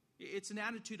 It's an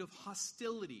attitude of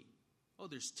hostility. Oh,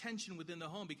 there's tension within the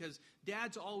home because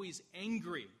dad's always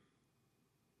angry.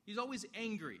 He's always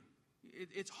angry.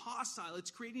 It's hostile.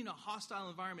 It's creating a hostile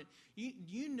environment.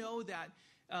 You know that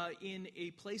in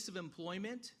a place of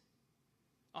employment,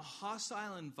 a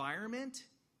hostile environment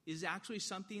is actually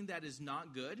something that is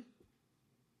not good?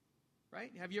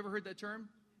 Right? Have you ever heard that term?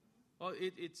 Well,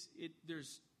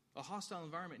 there's a hostile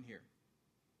environment here.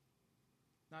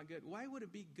 Not good. Why would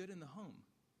it be good in the home?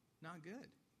 Not good.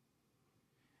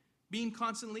 Being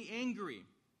constantly angry.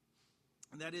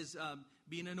 That is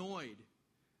being annoyed,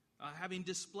 having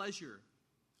displeasure,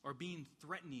 or being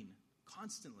threatening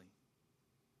constantly.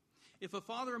 If a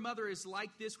father or mother is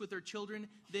like this with their children,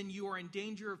 then you are in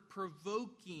danger of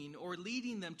provoking or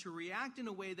leading them to react in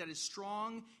a way that is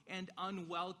strong and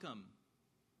unwelcome.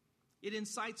 It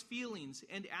incites feelings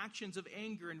and actions of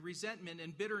anger and resentment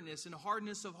and bitterness and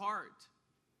hardness of heart.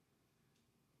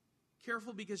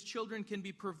 Careful, because children can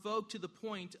be provoked to the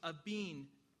point of being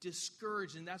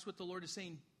discouraged. And that's what the Lord is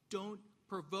saying. Don't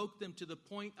provoke them to the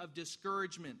point of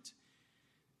discouragement.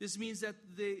 This means that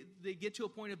they get to a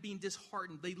point of being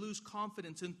disheartened. They lose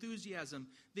confidence, enthusiasm.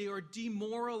 They are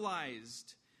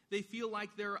demoralized. They feel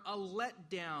like they're a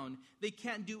letdown. They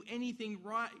can't do anything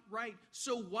right.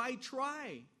 So why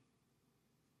try?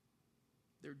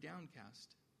 They're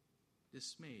downcast,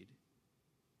 dismayed,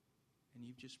 and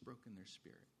you've just broken their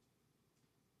spirit.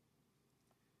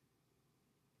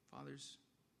 Fathers,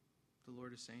 the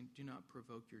Lord is saying, do not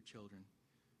provoke your children,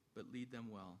 but lead them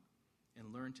well,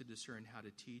 and learn to discern how to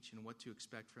teach and what to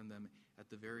expect from them at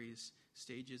the various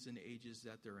stages and ages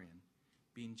that they're in,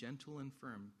 being gentle and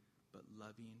firm, but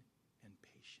loving and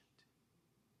patient.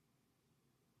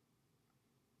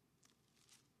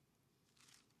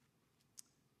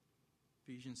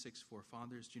 Ephesians 6:4,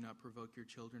 fathers, do not provoke your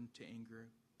children to anger,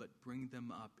 but bring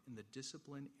them up in the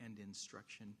discipline and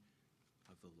instruction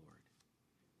of the Lord.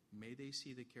 May they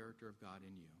see the character of God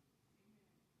in you.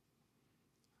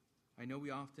 I know we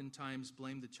oftentimes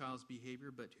blame the child's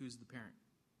behavior, but who's the parent?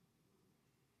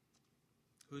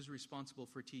 Who's responsible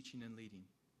for teaching and leading?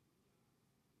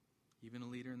 Even a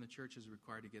leader in the church is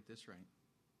required to get this right.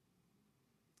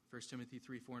 1 Timothy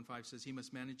 3:4-5 says, he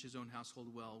must manage his own household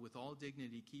well, with all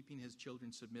dignity, keeping his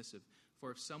children submissive.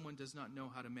 For if someone does not know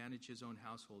how to manage his own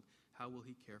household, how will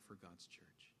he care for God's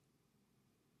church?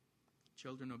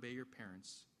 Children, obey your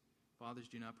parents. Fathers,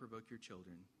 do not provoke your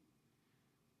children.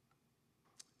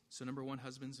 So number one,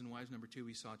 husbands and wives. Number two,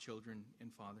 we saw children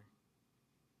and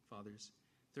fathers.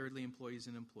 Thirdly, employees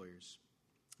and employers.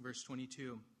 Verse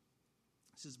 22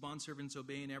 says, bondservants,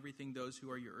 obey in everything those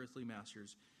who are your earthly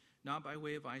masters, not by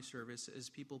way of eye service as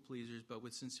people pleasers, but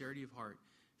with sincerity of heart,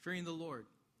 fearing the Lord.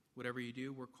 Whatever you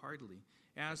do, work heartily,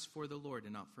 as for the Lord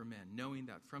and not for men, knowing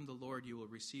that from the Lord you will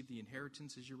receive the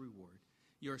inheritance as your reward.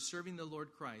 You are serving the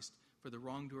Lord Christ, for the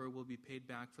wrongdoer will be paid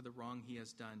back for the wrong he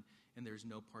has done, and there is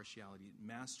no partiality.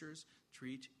 Masters,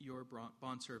 treat your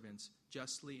bondservants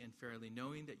justly and fairly,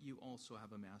 knowing that you also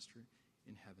have a master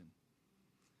in heaven.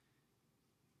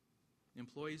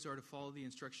 Employees are to follow the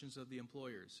instructions of the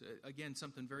employers. Again,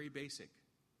 something very basic.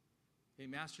 Okay,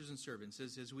 masters and servants,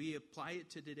 as we apply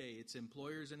it to today, it's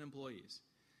employers and employees.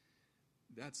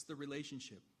 That's the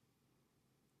relationship.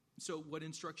 So what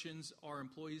instructions are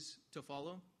employees to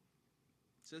follow?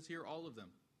 It says here, all of them.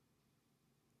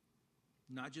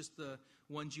 Not just the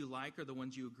ones you like or the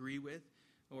ones you agree with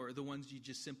or the ones you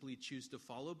just simply choose to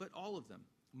follow, but all of them.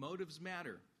 Motives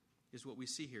matter, is what we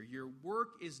see here. Your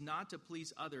work is not to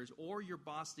please others or your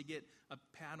boss to get a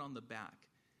pat on the back.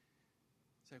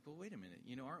 It's like, well, wait a minute.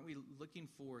 Aren't we looking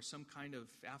for some kind of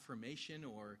affirmation,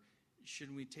 or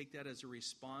shouldn't we take that as a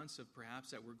response of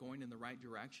perhaps that we're going in the right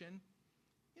direction?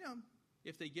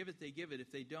 If they give it, they give it.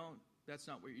 If they don't, that's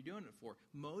not what you're doing it for.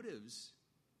 Motives,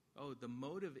 the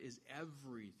motive is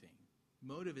everything.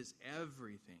 Motive is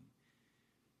everything.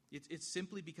 It's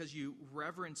simply because you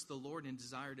reverence the Lord and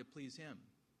desire to please Him.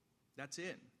 That's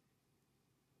it.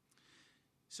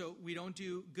 So we don't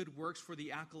do good works for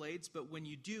the accolades, but when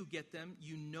you do get them,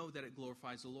 you know that it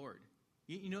glorifies the Lord.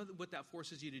 You know what that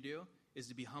forces you to do is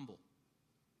to be humble.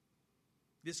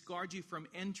 This guards you from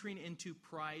entering into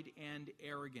pride and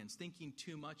arrogance, thinking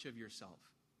too much of yourself.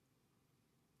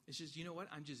 It's just, you know what?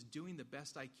 I'm just doing the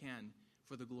best I can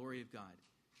for the glory of God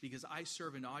because I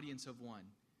serve an audience of one.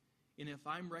 And if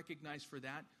I'm recognized for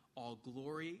that, all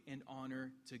glory and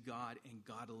honor to God and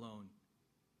God alone.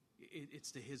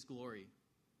 It's to His glory.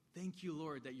 Thank you,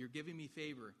 Lord, that you're giving me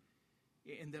favor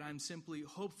and that I'm simply,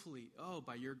 hopefully,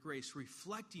 by your grace,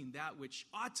 reflecting that which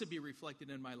ought to be reflected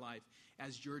in my life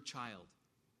as your child.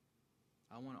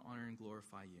 I want to honor and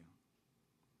glorify you.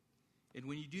 And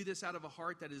when you do this out of a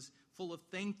heart that is full of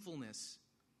thankfulness,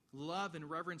 love, and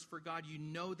reverence for God, you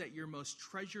know that your most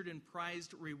treasured and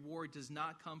prized reward does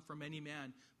not come from any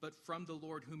man, but from the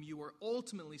Lord whom you are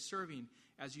ultimately serving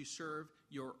as you serve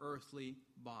your earthly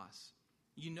boss.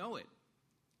 You know it.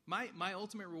 My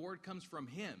ultimate reward comes from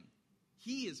Him.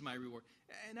 He is my reward,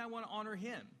 and I want to honor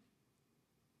Him.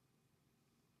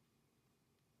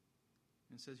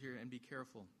 And it says here, and be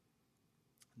careful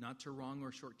not to wrong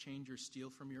or shortchange or steal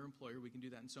from your employer. We can do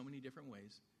that in so many different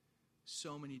ways.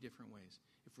 So many different ways.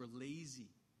 If we're lazy,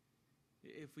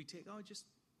 if we take, just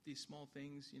these small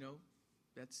things,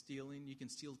 that's stealing. You can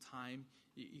steal time.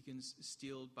 You can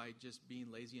steal by just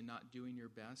being lazy and not doing your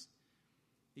best.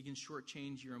 You can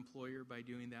shortchange your employer by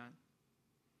doing that.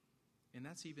 And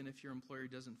that's even if your employer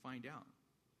doesn't find out.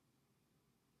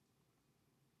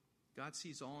 God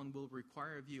sees all and will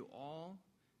require of you all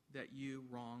that you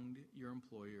wronged your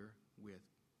employer with.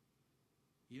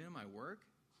 Even in my work?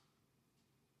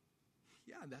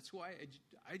 Yeah, that's why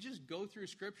I just go through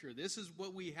Scripture. This is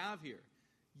what we have here.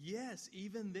 Yes,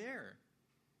 even there.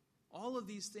 All of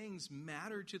these things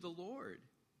matter to the Lord.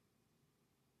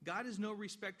 God is no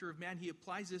respecter of man. He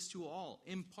applies this to all,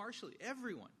 impartially,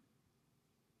 everyone.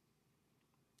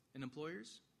 And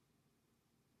employers,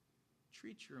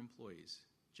 treat your employees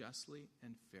justly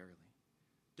and fairly.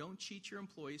 Don't cheat your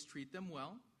employees. Treat them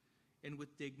well and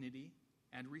with dignity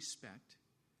and respect.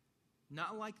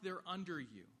 Not like they're under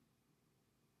you,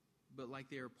 but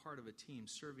like they are part of a team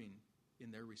serving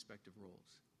in their respective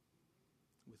roles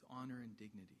with honor and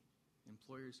dignity.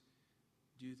 Employers,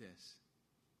 do this.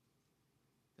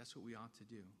 That's what we ought to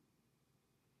do.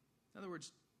 In other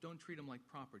words, don't treat them like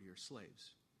property or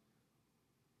slaves,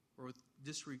 or with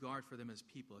disregard for them as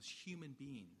people, as human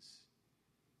beings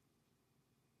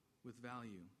with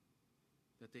value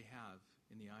that they have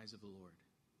in the eyes of the Lord.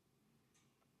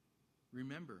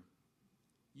 Remember,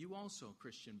 you also,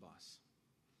 Christian boss,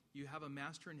 you have a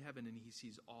master in heaven, and He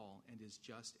sees all and is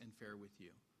just and fair with you.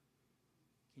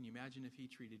 Can you imagine if He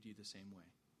treated you the same way?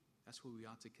 That's what we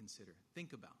ought to consider.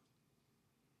 Think about.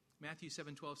 Matthew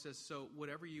 7:12 says, so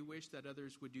whatever you wish that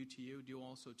others would do to you, do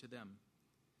also to them.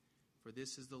 For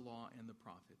this is the law and the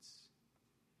prophets.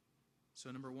 So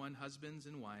 1, husbands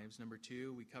and wives.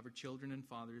 2, we covered children and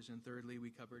fathers. And thirdly, we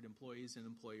covered employees and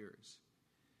employers.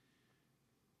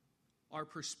 Our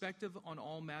perspective on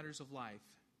all matters of life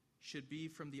should be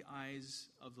from the eyes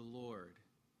of the Lord.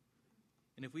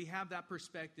 And if we have that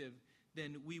perspective,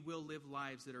 then we will live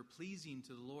lives that are pleasing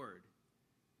to the Lord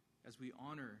as we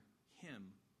honor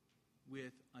Him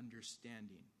with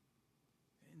understanding.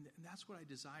 And that's what I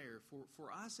desire for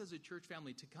us as a church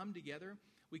family to come together.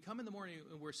 We come in the morning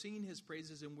and we're singing His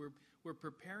praises, and we're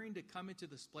preparing to come into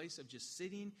this place of just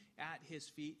sitting at His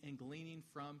feet and gleaning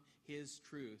from His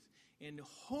truth. And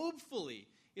hopefully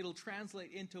it'll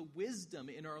translate into wisdom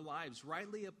in our lives,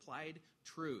 rightly applied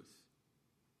truth.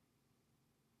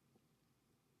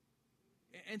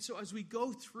 And so as we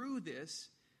go through this,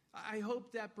 I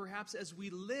hope that perhaps as we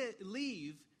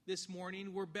leave this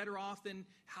morning, we're better off than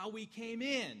how we came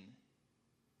in.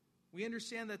 We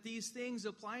understand that these things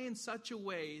apply in such a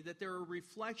way that they're a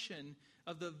reflection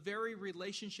of the very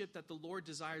relationship that the Lord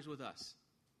desires with us.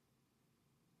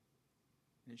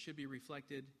 And it should be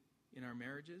reflected in our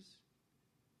marriages,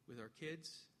 with our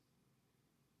kids,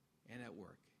 and at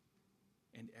work,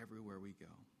 and everywhere we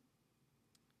go.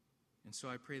 And so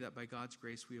I pray that by God's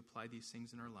grace we apply these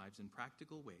things in our lives in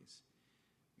practical ways.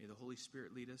 May the Holy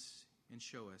Spirit lead us and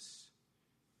show us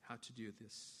how to do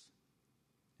this.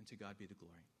 And to God be the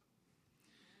glory.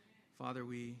 Father,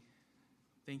 we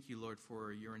Thank you, Lord,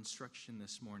 for your instruction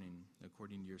this morning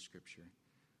according to your scripture.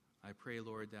 I pray,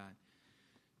 Lord, that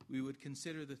we would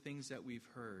consider the things that we've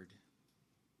heard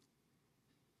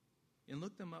and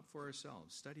look them up for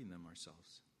ourselves, studying them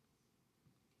ourselves,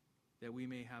 that we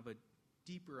may have a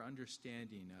deeper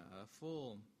understanding, a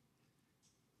full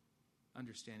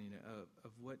understanding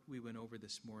of what we went over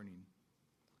this morning.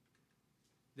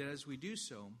 That as we do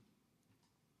so,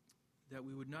 that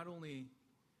we would not only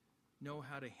know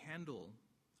how to handle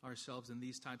ourselves in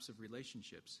these types of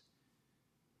relationships,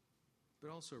 but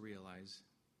also realize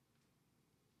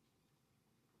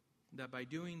that by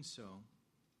doing so,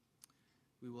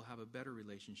 we will have a better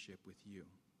relationship with you.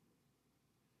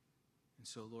 And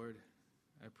so, Lord,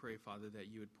 I pray, Father, that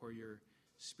you would pour your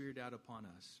Spirit out upon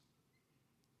us,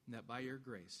 and that by your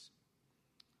grace,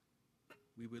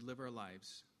 we would live our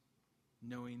lives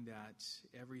knowing that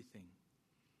everything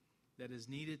that is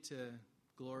needed to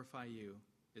glorify you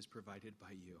is provided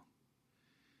by you.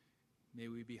 May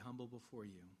we be humble before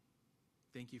you.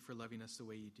 Thank you for loving us the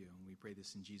way you do, and we pray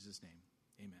this in Jesus' name.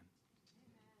 Amen.